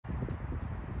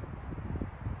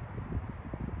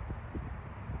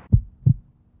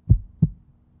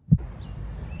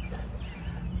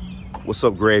What's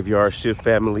up, Graveyard Shift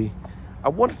family? I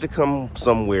wanted to come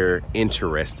somewhere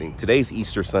interesting. Today's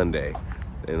Easter Sunday,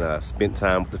 and spent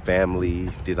time with the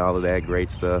family, did all of that great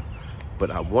stuff.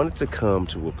 But I wanted to come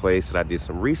to a place that I did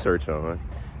some research on,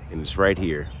 and it's right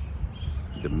here,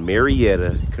 the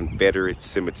Marietta Confederate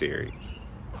Cemetery.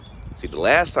 See, the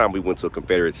last time we went to a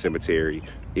Confederate cemetery,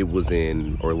 it was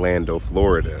in Orlando,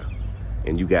 Florida,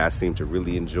 and you guys seemed to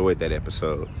really enjoy that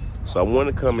episode. So I want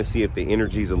to come and see if the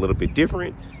energy is a little bit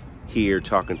different here,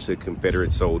 talking to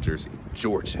Confederate soldiers in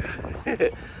Georgia.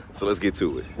 So let's get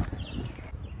to it.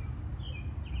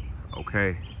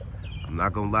 Okay, I'm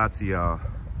not gonna lie to y'all.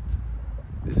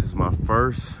 This is my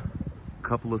first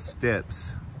couple of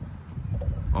steps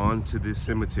onto this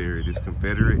cemetery, this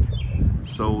Confederate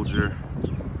soldier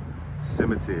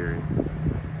cemetery.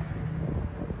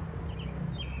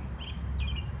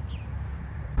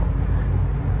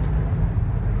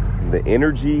 The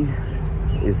energy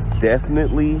is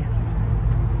definitely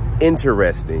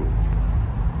interesting.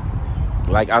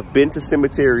 Like, I've been to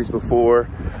cemeteries before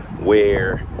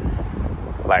where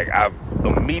like I've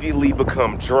immediately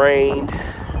become drained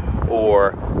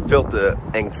or felt the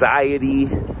anxiety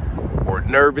or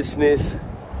nervousness.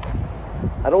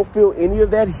 I don't feel any of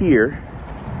that here,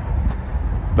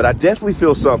 but I definitely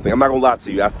feel something. I'm not gonna lie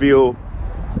to you.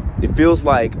 It feels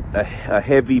like a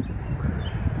heavy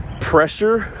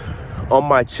pressure on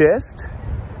my chest.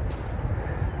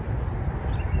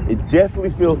 It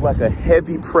definitely feels like a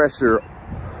heavy pressure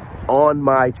on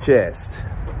my chest.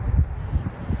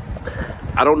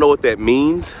 I don't know what that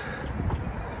means.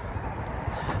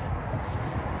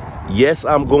 Yes,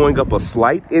 I'm going up a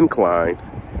slight incline,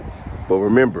 but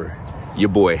remember, your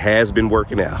boy has been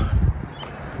working out.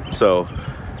 So,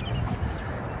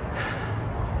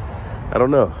 I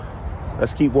don't know.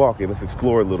 Let's keep walking. Let's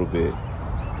explore a little bit.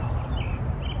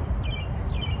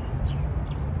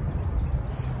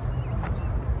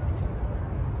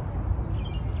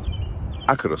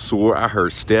 I could have swore I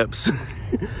heard steps.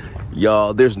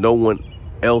 Y'all, there's no one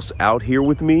else out here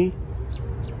with me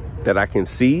that I can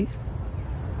see.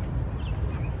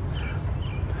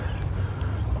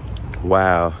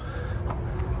 Wow.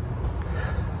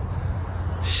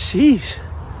 Sheesh.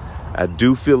 I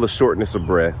do feel a shortness of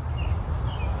breath.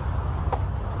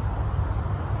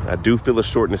 I do feel a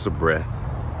shortness of breath.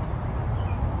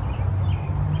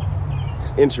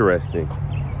 It's interesting.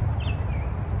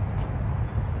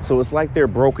 So it's like they're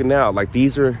broken out. Like,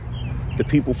 these are the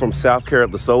people from South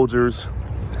Carolina, the soldiers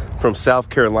from South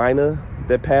Carolina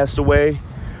that passed away.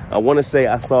 I want to say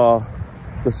I saw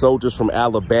the soldiers from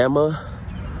Alabama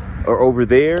are over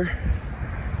there.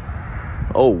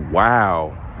 Oh,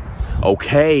 wow.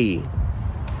 Okay.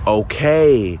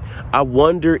 Okay. I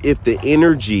wonder if the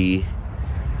energy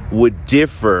would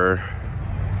differ.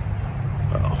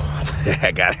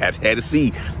 I had to see.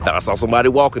 Thought I saw somebody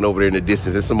walking over there in the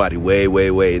distance. There's somebody way,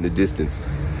 way, way in the distance.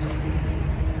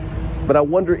 But I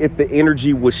wonder if the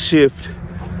energy would shift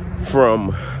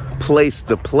from place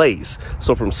to place.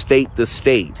 So from state to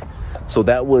state. So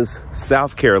that was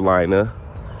South Carolina.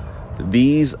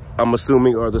 These, I'm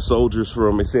assuming, are the soldiers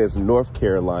from, it says, North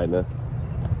Carolina.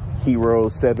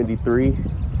 Heroes 73.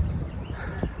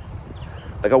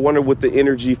 Like, I wonder what the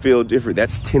energy feel different.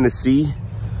 That's Tennessee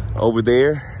over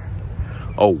there.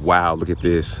 Oh, wow, look at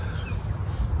this.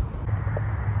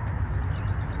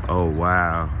 Oh,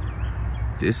 wow.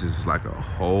 This is like a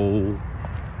whole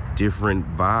different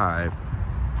vibe.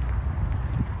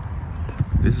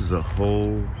 This is a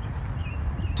whole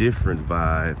different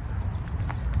vibe.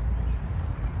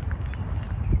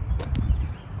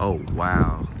 Oh,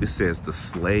 wow. This says the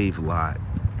slave lot.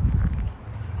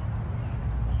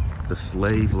 The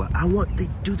slave lot.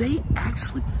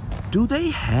 Do they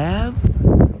have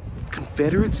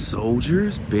Confederate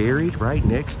soldiers buried right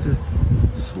next to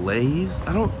slaves?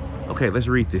 Okay, let's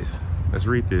read this. Let's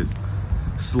read this.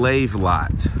 Slave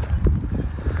lot.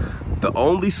 The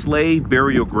only slave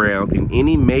burial ground in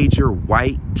any major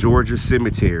white Georgia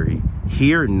cemetery.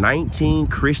 Here, 19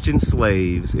 Christian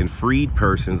slaves and freed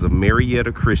persons of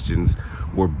Marietta Christians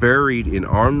were buried in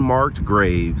unmarked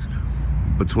graves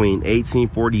between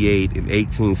 1848 and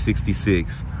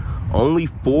 1866. Only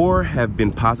 4 have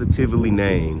been positively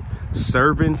named.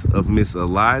 Servants of Miss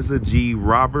Eliza G.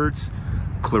 Roberts,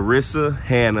 Clarissa,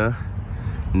 Hannah,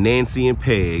 Nancy, and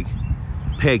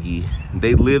Peggy.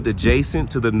 They lived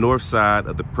adjacent to the north side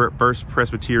of the First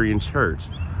Presbyterian Church.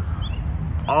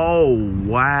 Oh,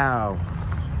 wow.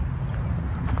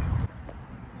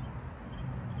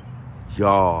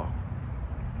 Y'all,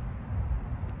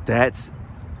 that's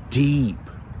deep.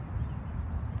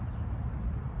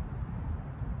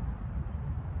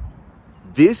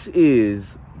 This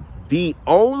is The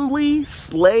only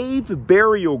slave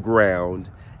burial ground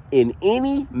in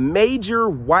any major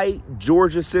white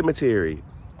Georgia cemetery.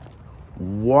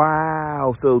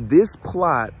 Wow. So this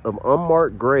plot of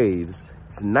unmarked graves,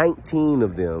 it's 19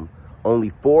 of them, only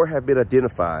 4 have been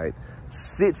identified,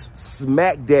 sits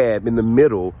smack dab in the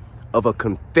middle of a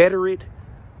Confederate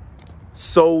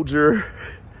soldier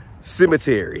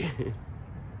cemetery.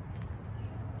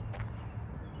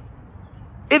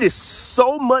 It is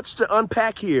so much to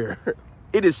unpack here.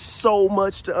 It is so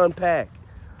much to unpack.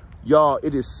 Y'all,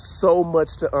 it is so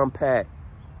much to unpack.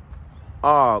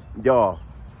 Y'all,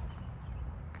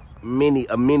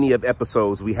 many of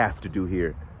episodes we have to do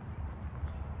here.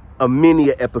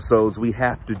 Many episodes we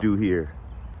have to do here.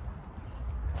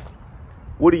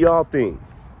 What do y'all think?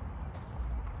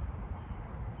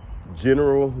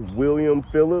 General William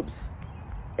Phillips,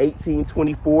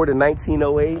 1824 to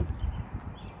 1908.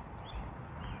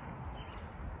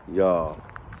 Y'all.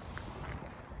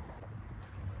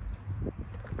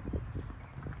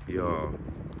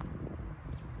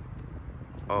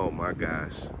 Oh my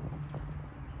gosh.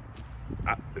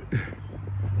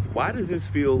 Why does this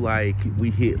feel like we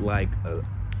hit like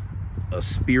a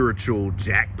spiritual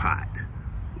jackpot?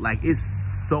 Like, it's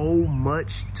so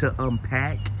much to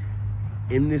unpack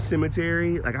in this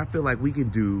cemetery. Like, I feel like we can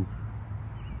do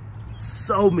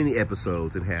so many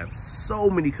episodes and have so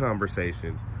many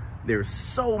conversations. There's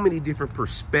so many different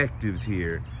perspectives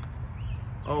here.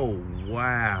 Oh,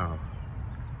 wow.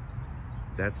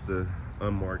 That's the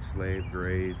unmarked slave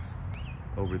graves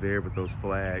over there with those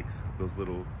flags, those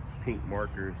little pink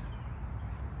markers.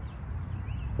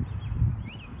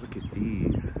 Look at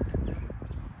these.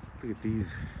 Look at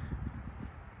these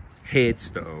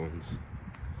headstones.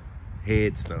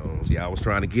 Headstones. Y'all was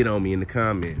trying to get on me in the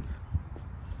comments.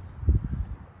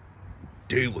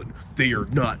 Dalen, they are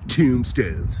not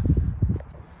tombstones.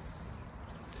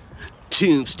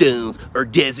 Tombstones are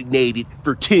designated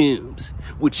for tombs.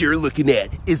 What you're looking at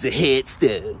is a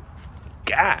headstone.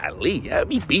 Golly, y'all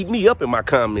be beating me up in my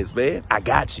comments, man. I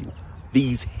got you.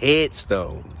 These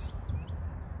headstones.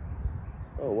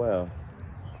 Oh, wow.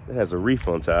 It has a reef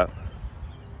on top.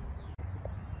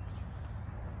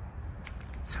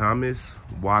 Thomas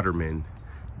Waterman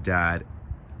died.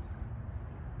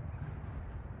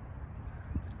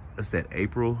 What's that,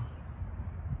 April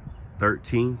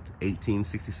 13th,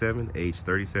 1867, age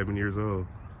 37 years old.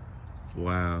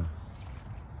 Wow.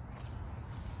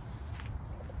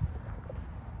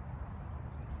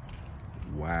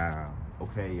 Wow.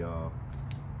 Okay, y'all.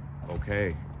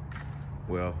 Okay.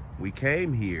 Well, we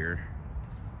came here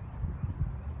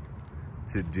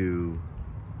to do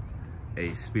a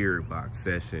spirit box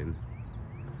session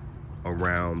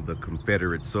around the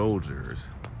Confederate soldiers,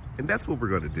 and that's what we're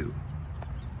going to do.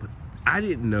 But I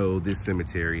didn't know this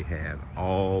cemetery had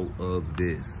all of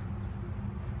this.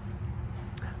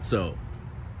 So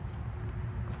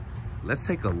let's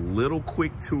take a little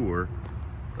quick tour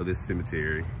of this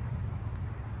cemetery,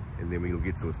 and then we'll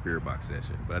get to a spirit box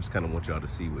session. But I just kind of want y'all to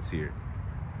see what's here.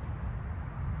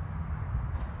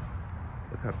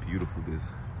 Look how beautiful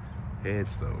this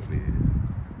headstone is.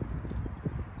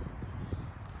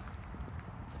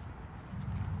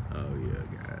 Oh yeah,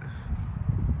 guys.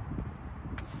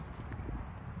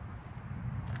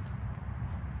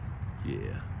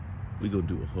 Yeah, we gonna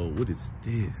do a whole, what is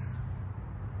this?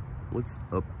 What's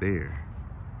up there?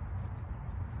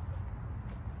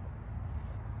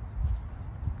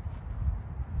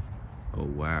 Oh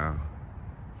wow.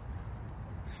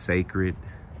 Sacred.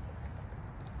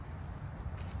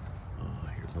 Oh,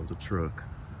 here comes a truck.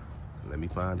 Let me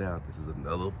find out. This is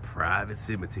another private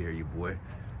cemetery, boy.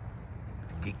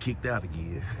 Get kicked out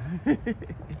again.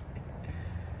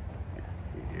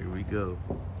 Here we go.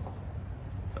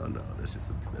 Oh no, that's just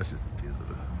a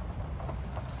visitor.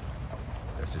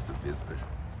 That's just a visitor.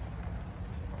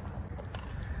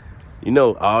 You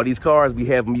know, all these cars be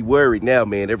having me worried now,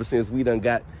 man. Ever since we done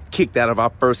got kicked out of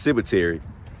our first cemetery,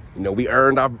 you know, we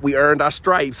earned our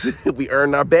stripes. We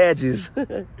earned our badges.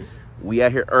 We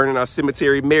out here earning our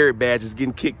cemetery merit badges,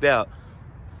 getting kicked out.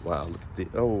 Wow, look at this.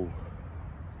 Oh,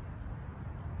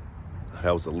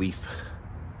 that was a leaf.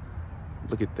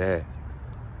 Look at that.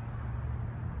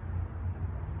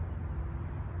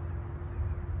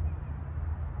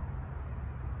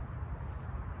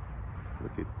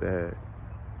 Look at that.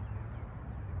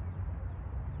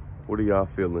 What are y'all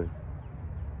feeling?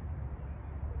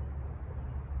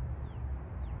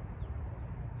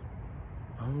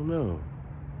 I don't know.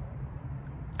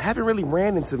 I haven't really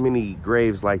ran into many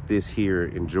graves like this here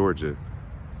in Georgia.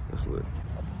 Let's look.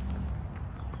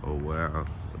 Oh wow,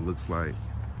 it looks like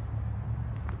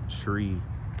a tree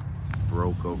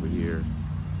broke over here.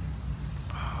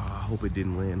 Oh, I hope it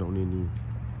didn't land on any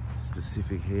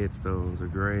specific headstones or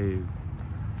graves.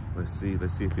 Let's see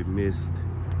if it missed.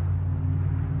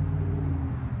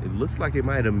 It looks like it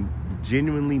might have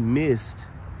genuinely missed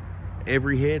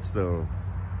every headstone.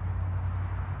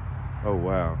 Oh,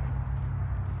 wow.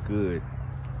 Good.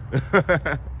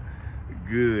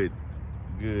 Good.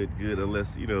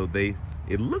 Unless, you know,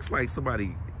 it looks like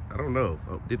somebody, I don't know.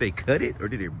 Did they cut it or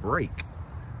did it break?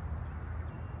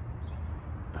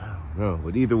 I don't know,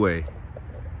 but either way,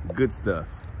 good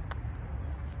stuff.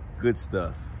 Good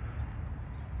stuff.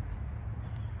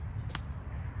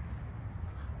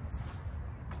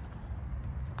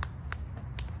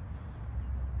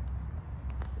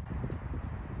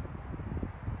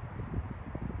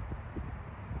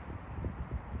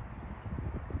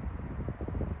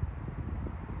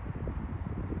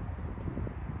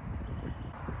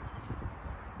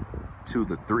 To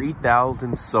the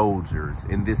 3,000 soldiers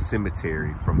in this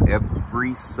cemetery from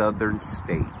every southern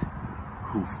state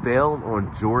who fell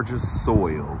on Georgia's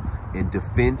soil in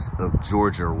defense of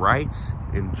Georgia rights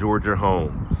and Georgia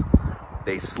homes.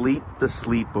 They sleep the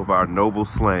sleep of our noble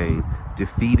slain,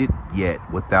 defeated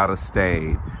yet without a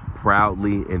stain,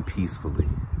 proudly and peacefully.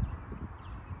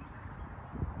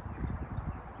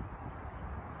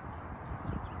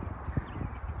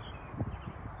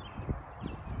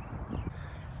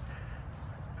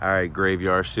 All right,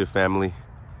 Graveyard Shift family.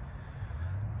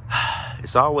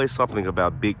 It's always something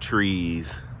about big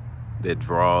trees that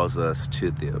draws us to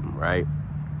them, right?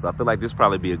 So I feel like this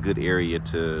probably be a good area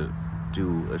to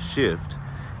do a shift.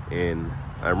 And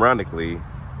ironically,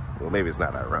 well, maybe it's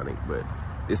not ironic, but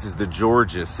this is the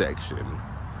Georgia section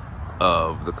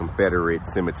of the Confederate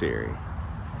cemetery.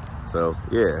 So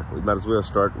yeah, we might as well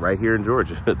start right here in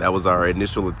Georgia. That was our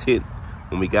initial intent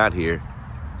when we got here.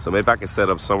 So maybe I can set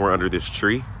up somewhere under this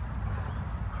tree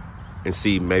and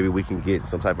see, maybe we can get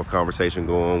some type of conversation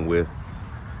going with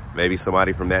maybe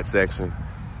somebody from that section,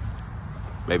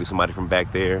 maybe somebody from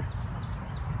back there,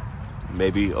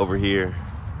 maybe over here.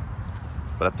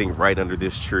 But I think right under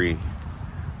this tree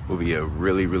will be a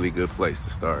really, really good place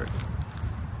to start.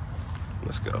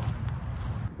 Let's go.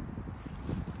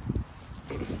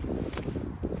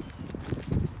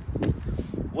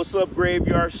 What's up,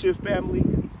 Graveyard Shift family?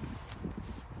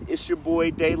 It's your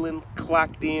boy Dalen,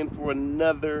 clocked in for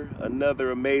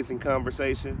another amazing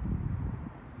conversation.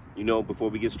 You know, before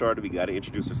we get started, we got to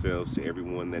introduce ourselves to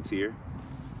everyone that's here.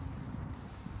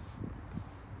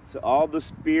 To all the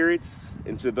spirits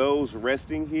and to those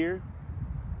resting here,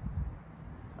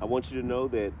 I want you to know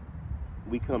that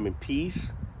we come in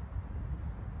peace,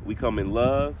 we come in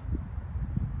love,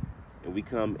 and we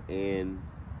come in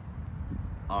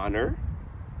honor.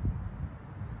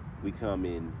 We come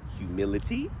in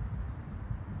humility.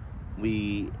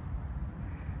 I'm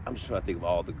just trying to think of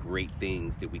all the great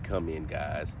things that we come in,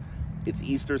 guys. It's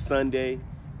Easter Sunday.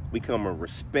 We come in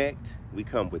respect. We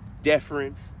come with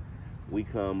deference. We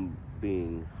come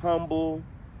being humble.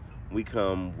 We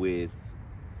come with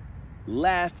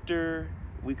laughter.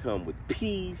 We come with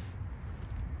peace.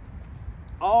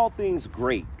 All things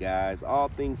great, guys. All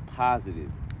things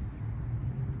positive.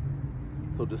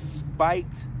 So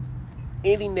despite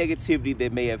any negativity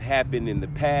that may have happened in the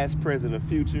past, present, or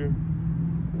future,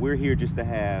 we're here just to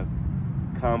have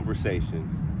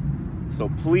conversations. So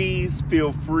please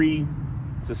feel free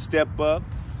to step up.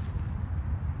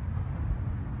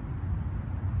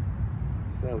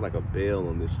 Sounds like a bell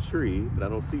on this tree, but I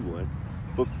don't see one.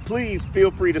 But please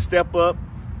feel free to step up,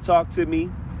 talk to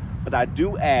me. But I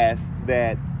do ask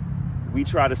that we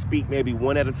try to speak maybe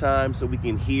one at a time so we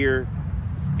can hear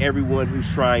everyone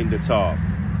who's trying to talk.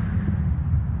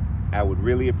 I would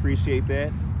really appreciate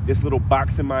that. This little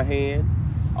box in my hand,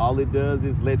 all it does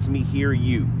is lets me hear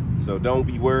you. So don't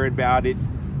be worried about it.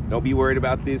 Don't be worried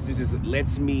about this. This just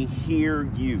lets me hear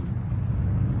you.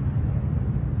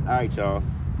 All right, y'all.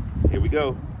 Here we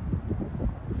go.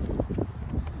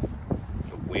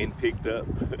 The wind picked up.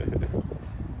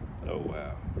 Oh,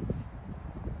 wow.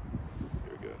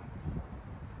 Here we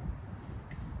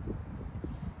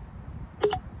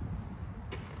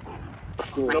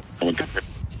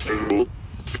go.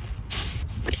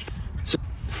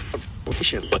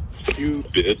 You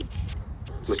did.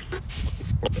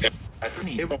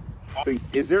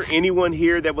 Is there anyone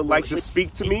here that would like to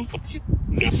speak to me?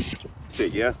 Say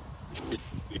yeah.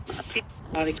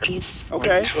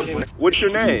 Okay. What's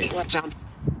your name?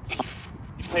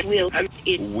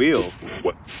 Will.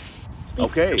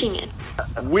 Okay.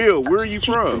 Will, where are you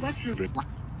from?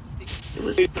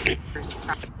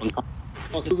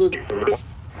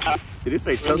 Did it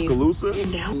say Tuscaloosa?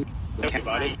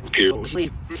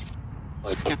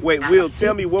 Wait, Will,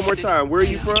 tell me one more time. Where are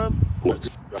you from?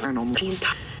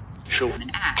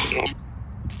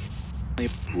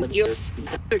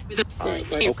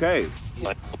 Okay.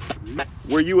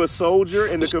 Were you a soldier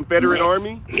in the Confederate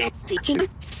Army?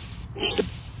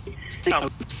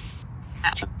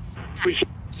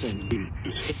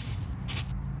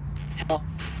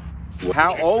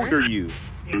 How old are you?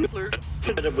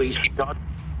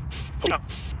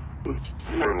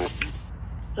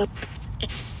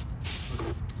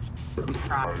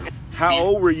 How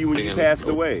old were you when you passed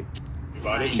away?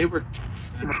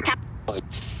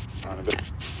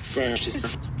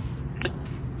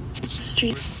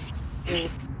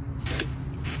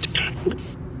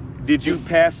 Did you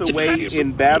pass away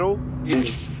in battle?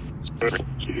 Did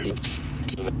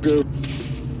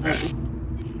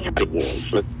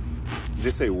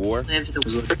they say war?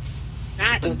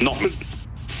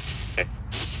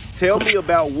 Tell me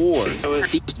about war.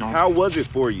 How was it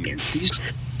for you?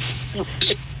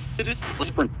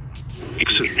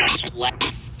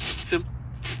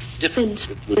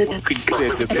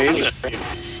 Said defense.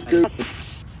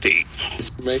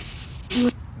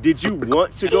 Did you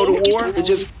want to go to war?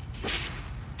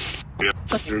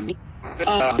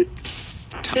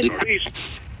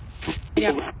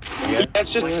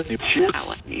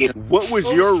 Yeah. What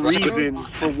was your reason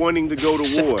for wanting to go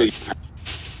to war?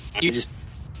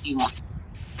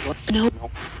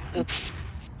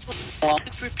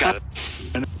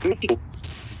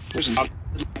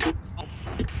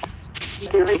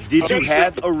 Did you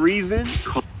have a reason?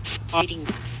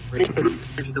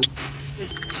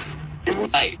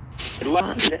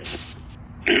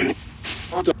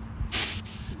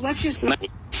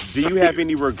 Do you have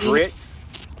any regrets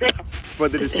for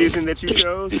the decision that you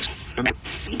chose?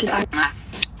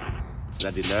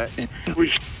 I did not.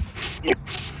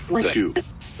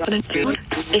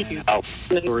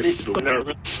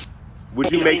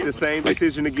 Would you make the same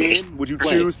decision again? Would you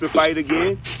choose to fight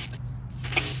again?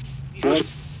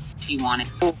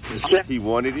 He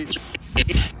wanted it.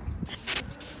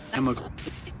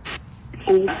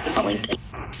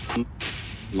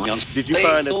 Did you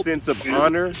find a sense of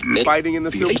honor fighting in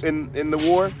the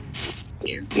war?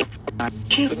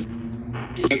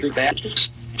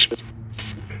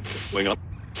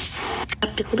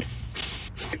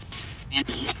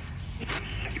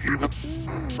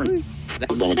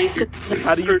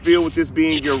 How do you feel with this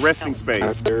being your resting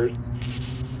space?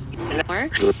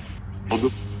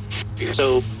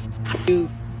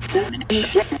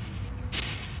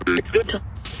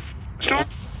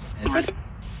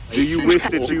 Do you wish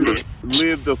that you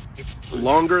lived a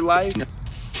longer life?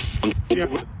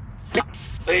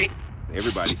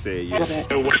 Everybody said yes.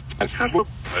 Do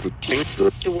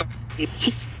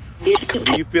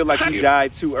you feel like you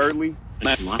died too early?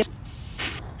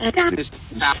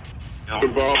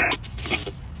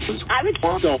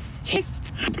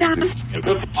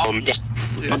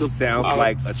 That sounds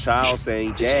like a child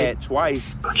saying dad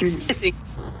twice.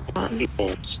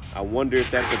 I wonder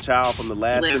if that's a child from the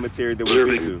last cemetery that we've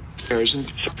been to.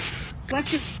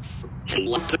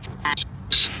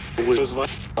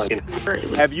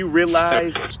 Have you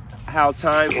realized how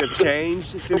times have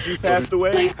changed since you passed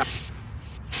away?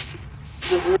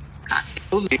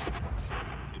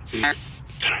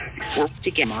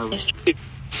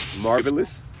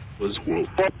 Marvelous.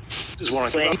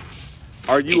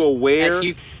 Are you aware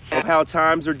of how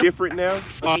times are different now?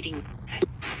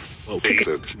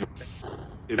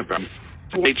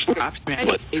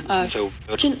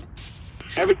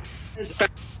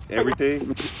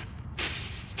 Everything?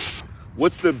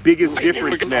 What's the biggest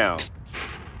difference now?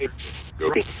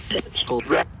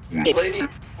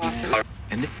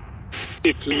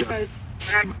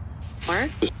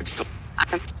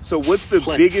 So what's the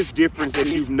biggest difference that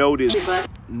you've noticed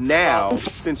now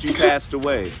since you passed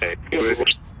away?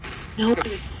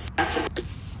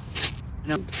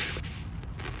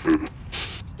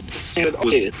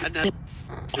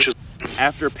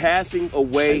 After passing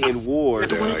away in war,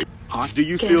 do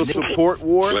you still support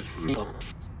war?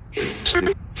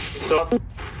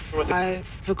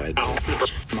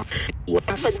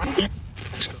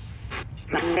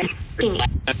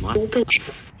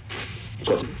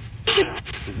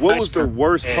 What was the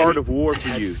worst part of war for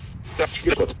you?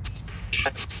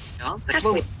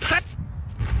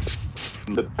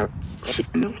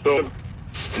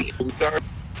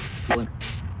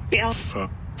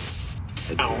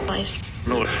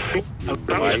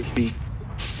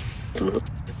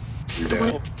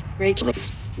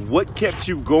 What kept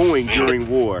you going during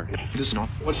war?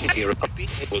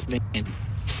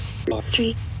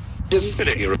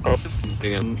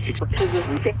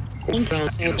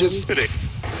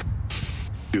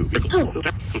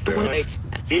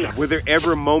 Were there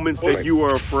ever moments that you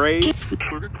were afraid?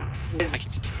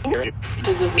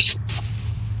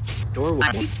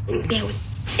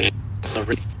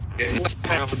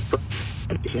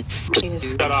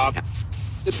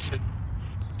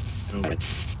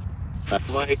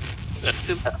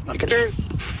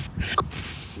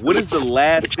 What is the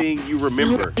last thing you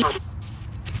remember?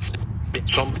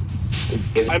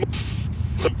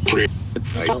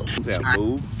 Does that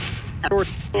move?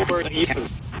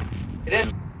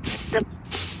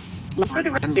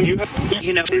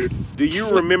 Do you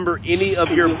remember any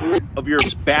of your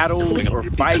battles or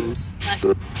fights?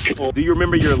 Do you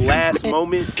remember your last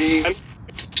moment?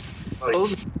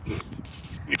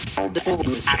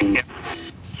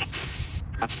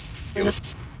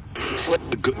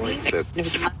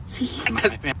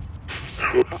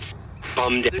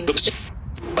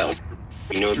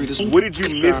 What did you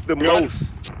miss the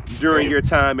most during your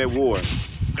time at war?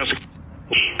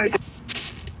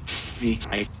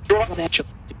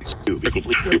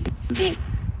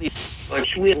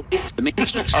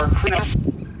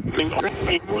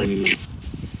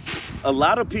 A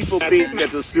lot of people think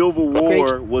that the Civil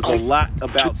War was a lot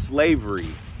about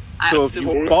slavery. So if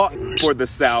you fought for the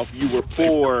South, you were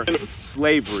for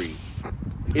slavery.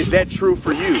 Is that true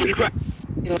for you?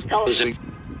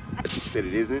 Said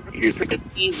it isn't?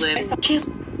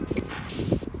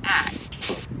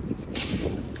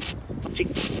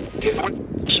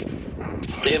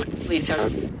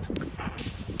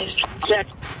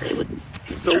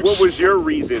 So what was your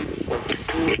reason?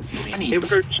 Did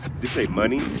you say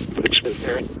money?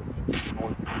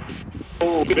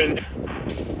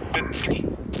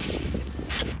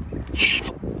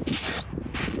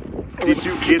 Did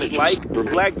you dislike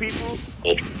black people?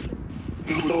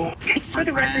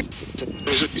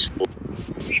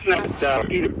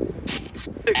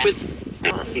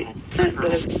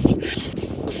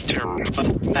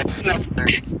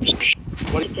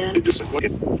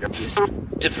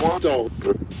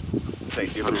 Say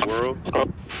different world.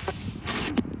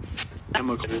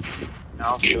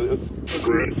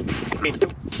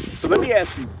 So let me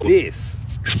ask you this.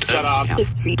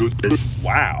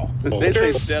 Wow. They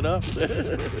say shut up.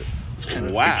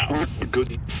 Wow.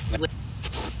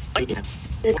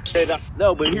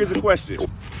 No, but here's a question.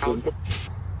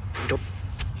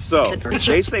 So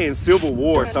they say in Civil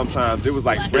War sometimes it was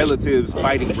like relatives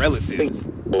fighting relatives.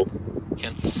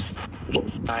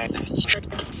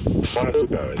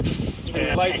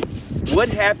 What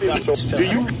happens?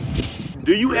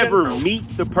 Do you ever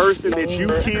meet the person that you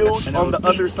killed on the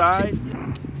other side?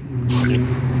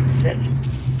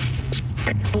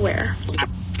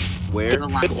 Where?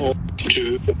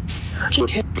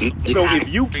 So if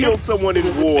you killed someone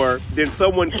in war, then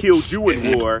someone killed you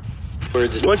in war.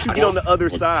 Once you get on the other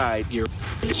side,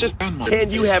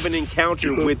 can you have an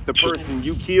encounter with the person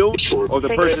you killed or the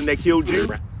person that killed you?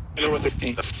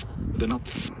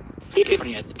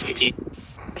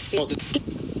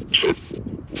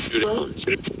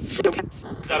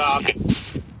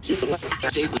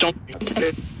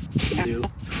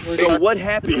 So what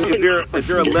happens? Is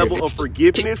there a level of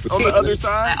forgiveness on the other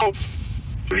side?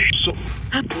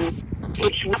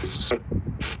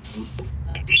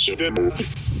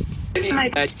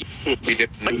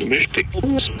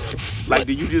 Like,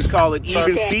 do you just call it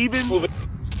even Stevens?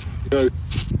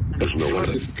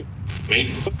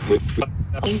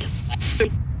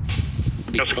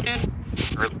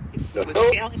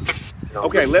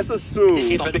 Okay, let's assume.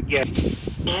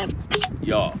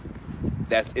 Y'all,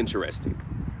 that's interesting.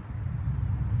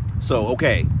 So,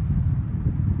 okay,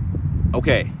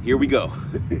 here we go.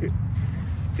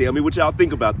 Tell me what y'all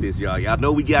think about this, y'all. Y'all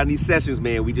know we got in these sessions,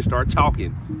 man. We just start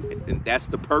talking. And that's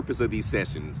the purpose of these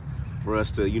sessions, for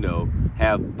us to,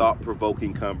 have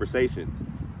thought-provoking conversations.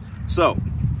 So,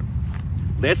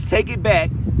 let's take it back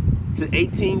to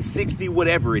 1860,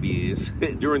 whatever it is,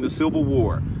 during the Civil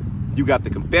War. You got the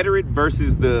Confederate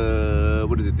versus the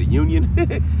Union.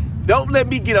 Don't let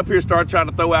me get up here and start trying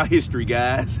to throw out history,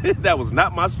 guys. That was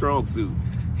not my strong suit.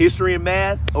 History and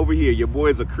math, over here. Your boy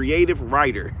is a creative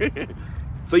writer.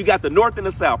 So you got the North and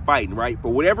the South fighting, right? For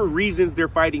whatever reasons they're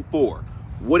fighting for.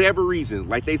 Whatever reasons.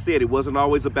 Like they said, it wasn't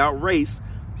always about race.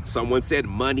 Someone said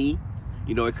money.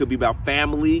 It could be about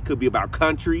family. It could be about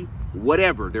country.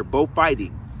 Whatever. They're both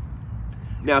fighting.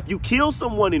 Now, if you kill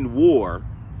someone in war,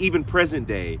 even present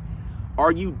day,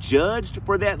 are you judged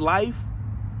for that life?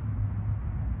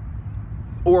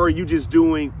 Or are you just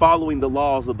following the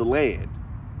laws of the land?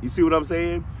 You see what I'm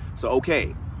saying? So,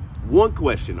 okay, one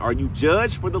question. Are you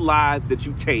judged for the lives that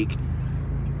you take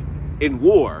in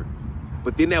war?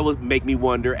 But then that would make me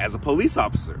wonder, as a police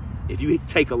officer, if you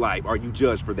take a life, are you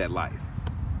judged for that life?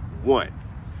 One.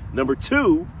 Number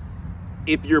two,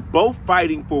 if you're both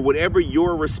fighting for whatever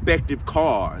your respective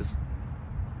cause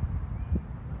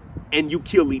and you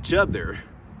kill each other,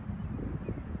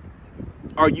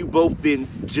 are you both then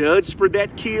judged for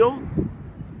that kill?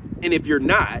 And if you're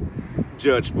not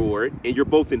judged for it and you're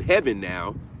both in heaven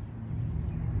now,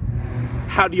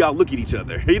 how do y'all look at each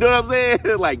other? You know what I'm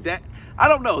saying? Like that. I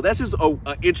don't know. That's just an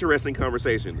interesting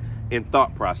conversation and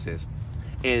thought process.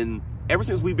 And ever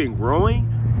since we've been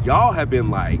growing, y'all have been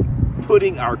like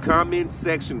putting our comment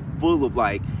section full of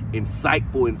like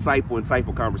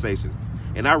insightful conversations.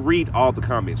 And I read all the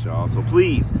comments, y'all. So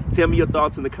please tell me your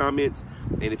thoughts in the comments.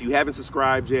 And if you haven't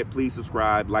subscribed yet, please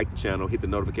subscribe, like the channel, hit the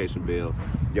notification bell.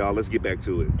 Y'all, let's get back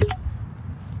to it.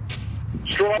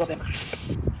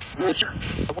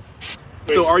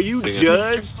 So are you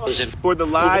judged for the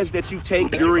lives that you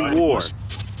take during war?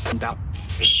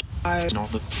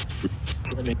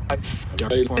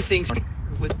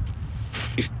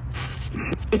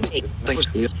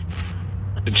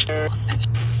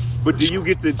 But do you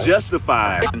get to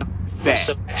justify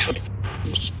that?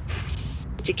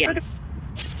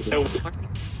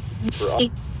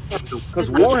 Because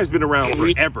war has been around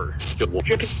forever.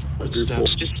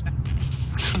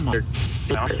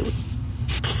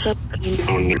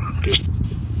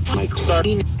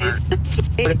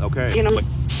 Okay.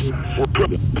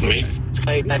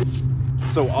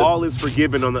 So all is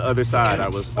forgiven on the other side, I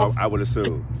would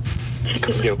assume.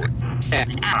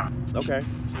 Okay.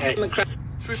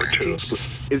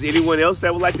 Is anyone else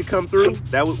that would like to come through?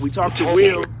 We talked to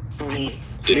Will. Me?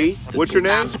 What's your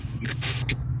name?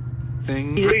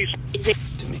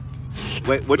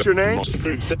 Wait, what's your name?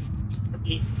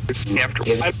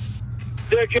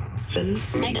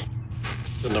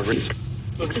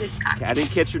 I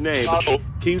didn't catch your name.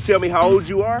 Can you tell me how old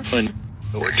you are?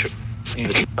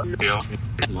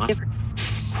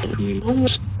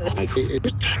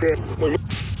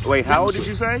 Wait, how old did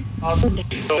you say?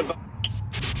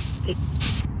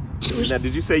 Now,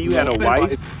 did you say you had a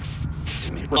wife?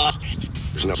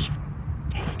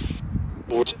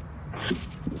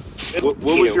 What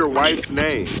was your wife's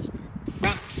name?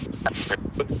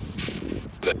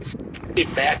 Let's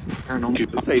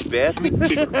say Beth.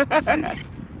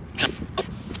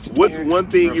 What's one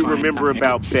thing you remember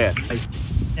about Beth?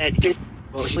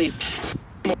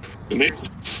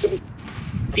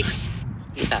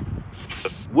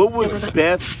 What was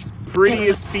Beth's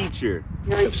prettiest feature?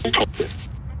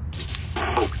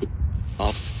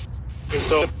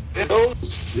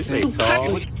 This ain't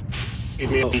tall.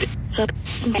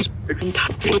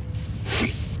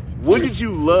 What did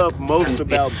you love most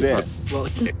about Beth?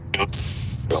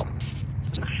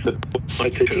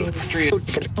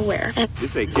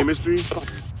 This ain't chemistry.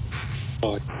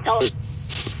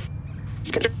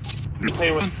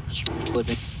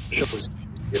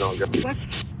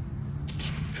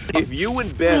 If you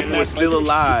and Beth were still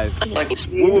alive,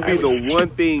 what would be the one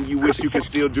thing you wish you could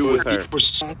still do with her?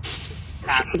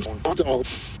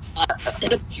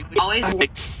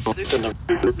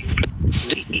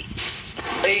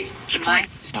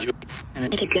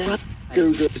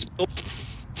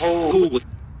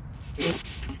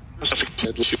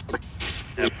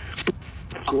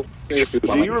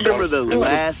 Do you remember the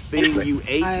last thing you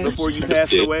ate before you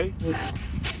passed away?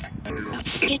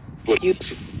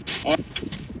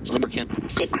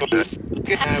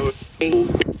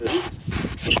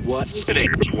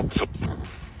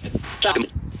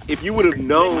 If you would have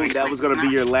known that was going to be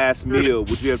your last meal,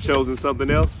 would you have chosen something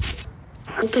else?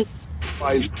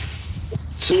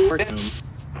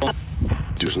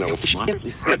 Just know.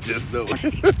 Just know.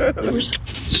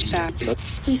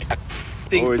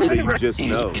 Or say you just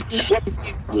know.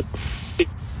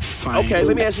 Okay,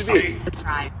 let me ask you this.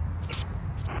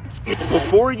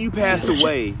 Before you pass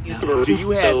away, do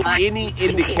you have any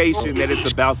indication that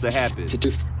it's about to happen?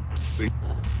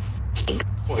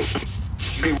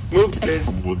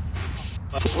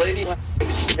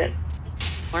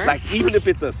 Like, even if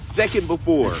it's a second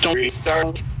before.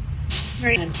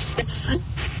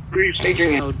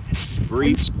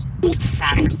 Brief.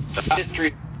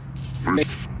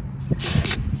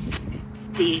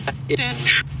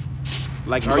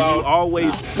 Like, are you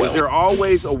always, is there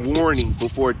always a warning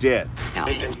before death?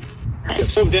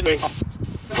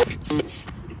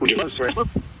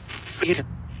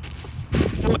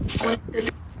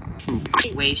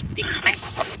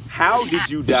 How did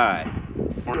you die?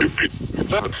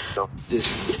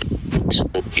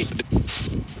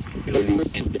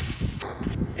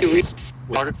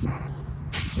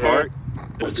 Heart?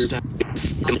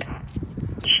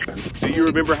 Do you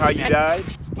remember how you died?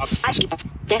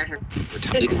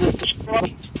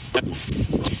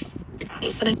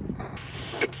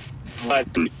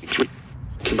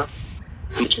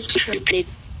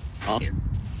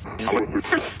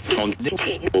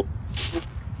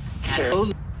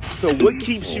 So what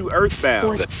keeps you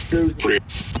earthbound?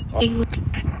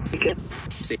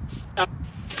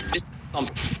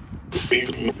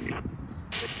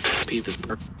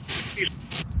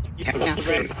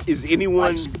 Is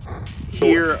anyone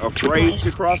here afraid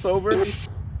to cross over?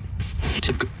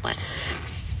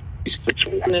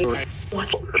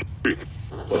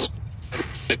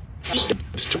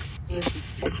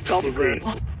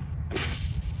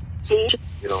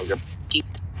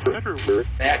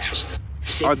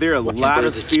 Are there a lot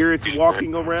of spirits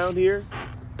walking around here?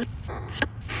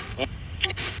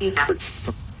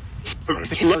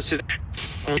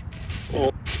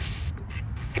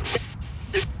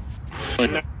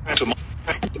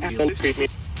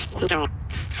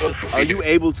 Are you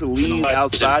able to leave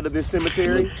outside of this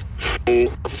cemetery?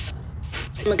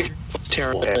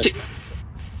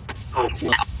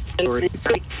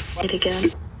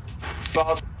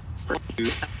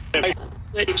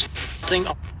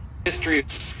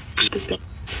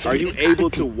 Are you able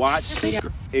to watch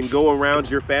and go around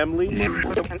your family?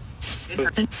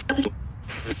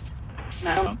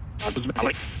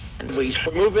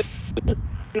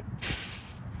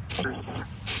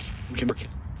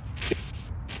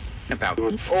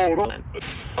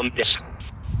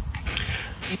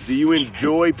 Do you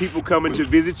enjoy people coming to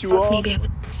visit you all? Do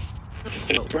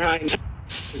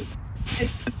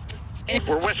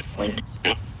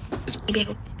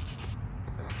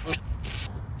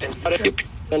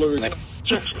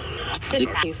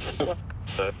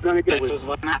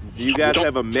you guys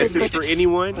have a message for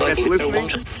anyone that's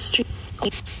listening?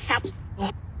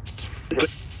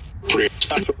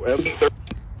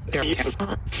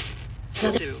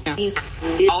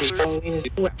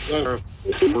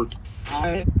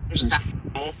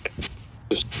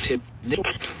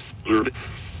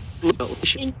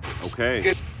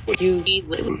 Okay.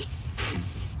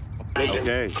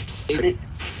 Okay.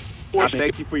 I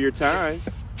thank you for your time.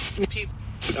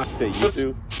 Say you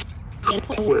too.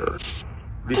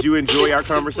 Did you enjoy our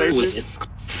conversation?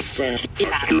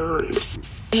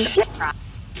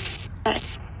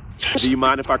 Do you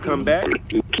mind if I come back?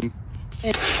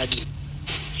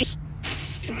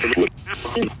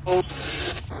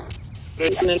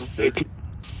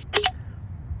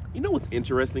 You know what's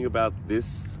interesting about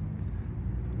this?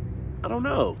 I don't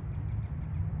know.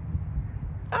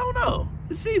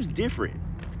 It seems different.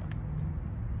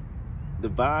 The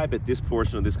vibe at this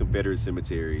portion of this Confederate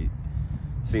cemetery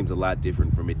seems a lot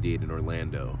different from it did in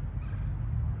Orlando.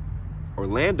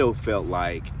 Orlando felt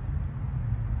like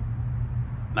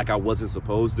I wasn't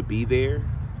supposed to be there,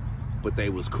 but they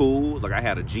was cool. Like I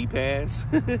had a G pass.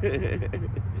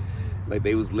 Like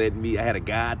they was letting me, I had a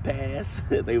God pass.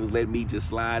 They was letting me just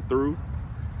slide through.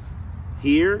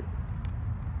 Here,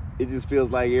 it just feels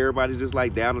like everybody's just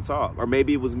like down to talk. Or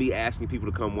maybe it was me asking people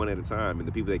to come one at a time, and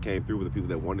the people that came through were the people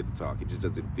that wanted to talk. It just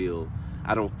doesn't feel,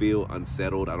 I don't feel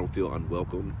unsettled. I don't feel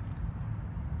unwelcome.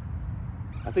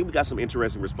 I think we got some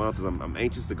interesting responses. I'm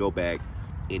anxious to go back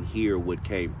and hear what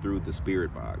came through the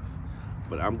spirit box.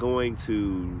 But I'm going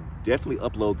to definitely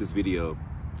upload this video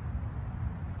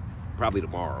probably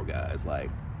tomorrow, guys. Like,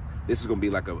 this is gonna be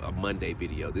like a Monday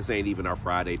video. This ain't even our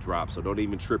Friday drop, so don't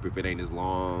even trip if it ain't as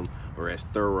long or as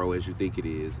thorough as you think it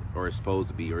is, or it's supposed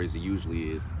to be, or as it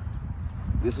usually is.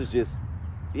 This is just,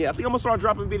 yeah, I think I'm gonna start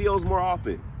dropping videos more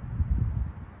often.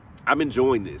 I'm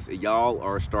enjoying this, and y'all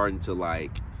are starting to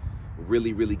like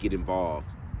really get involved.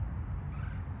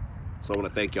 So I wanna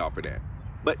thank y'all for that.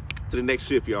 But to the next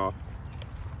shift, y'all.